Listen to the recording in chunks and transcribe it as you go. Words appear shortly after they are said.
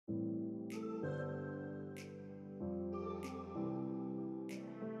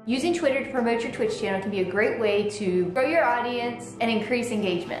Using Twitter to promote your Twitch channel can be a great way to grow your audience and increase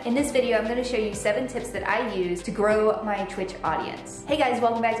engagement. In this video, I'm going to show you 7 tips that I use to grow my Twitch audience. Hey guys,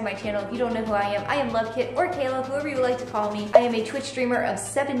 welcome back to my channel. If you don't know who I am Lovekit or Kayla, whoever you would like to call me. I am a Twitch streamer of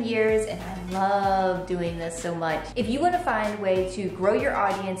 7 years and I love doing this so much. If you want to find a way to grow your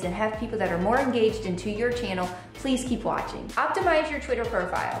audience and have people that are more engaged into your channel, please keep watching. Optimize your Twitter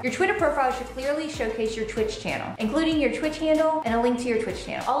profile. Your Twitter profile should clearly showcase your Twitch channel, including your Twitch handle and a link to your Twitch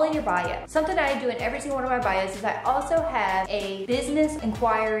channel, all in your bio. Something I do in every single one of my bios is I also have a business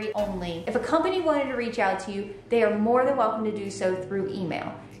inquiry only. If a company wanted to reach out to you, they are more than welcome to do so through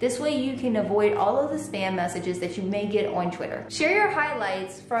email. This way you can avoid all of the spam messages that you may get on Twitter. Share your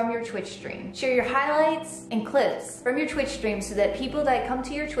highlights from your Twitch stream. Share your highlights and clips from your Twitch stream so that people that come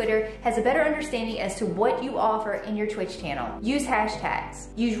to your Twitter has a better understanding as to what you offer in your Twitch channel. Use hashtags.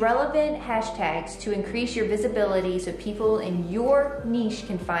 Use relevant hashtags to increase your visibility so people in your niche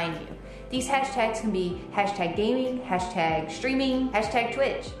can find you. These hashtags can be hashtag gaming, hashtag streaming, hashtag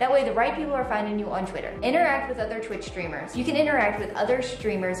Twitch. That way the right people are finding you on Twitter. Interact with other Twitch streamers. You can interact with other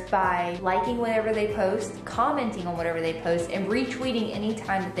streamers by liking whatever they post, commenting on whatever they post, and retweeting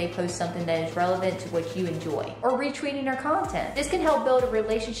anytime that they post something that is relevant to what you enjoy, or retweeting their content. This can help build a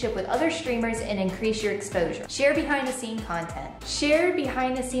relationship with other streamers and increase your exposure. Share behind the scenes content. Share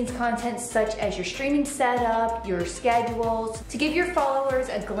behind the scenes content such as your streaming setup, your schedules, to give your followers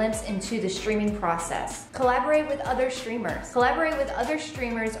a glimpse into the streaming process. Collaborate with other streamers. Collaborate with other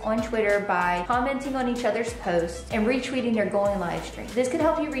streamers on Twitter by commenting on each other's posts and retweeting their going live stream. This can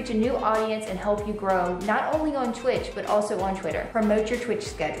help you reach a new audience and help you grow not only on Twitch but also on Twitter. Promote your Twitch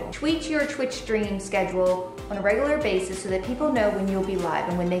schedule. Tweet your Twitch stream schedule on a regular basis so that people know when you'll be live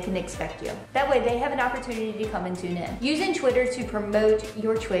and when they can expect you. That way they have an opportunity to come and tune in. Using Twitter to promote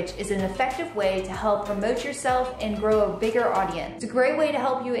your Twitch is an effective way to help promote yourself and grow a bigger audience. It's a great way to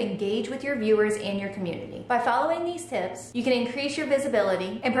help you engage with your viewers and your community. By following these tips, you can increase your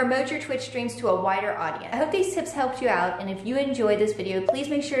visibility and promote your Twitch streams to a wider audience. I hope these tips helped you out, and if you enjoyed this video, please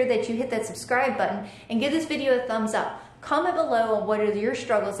make sure that you hit that subscribe button and give this video a thumbs up. Comment below on what are your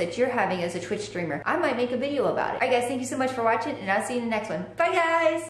struggles that you're having as a Twitch streamer. I might make a video about it. Alright guys, thank you so much for watching, and I'll see you in the next one. Bye guys!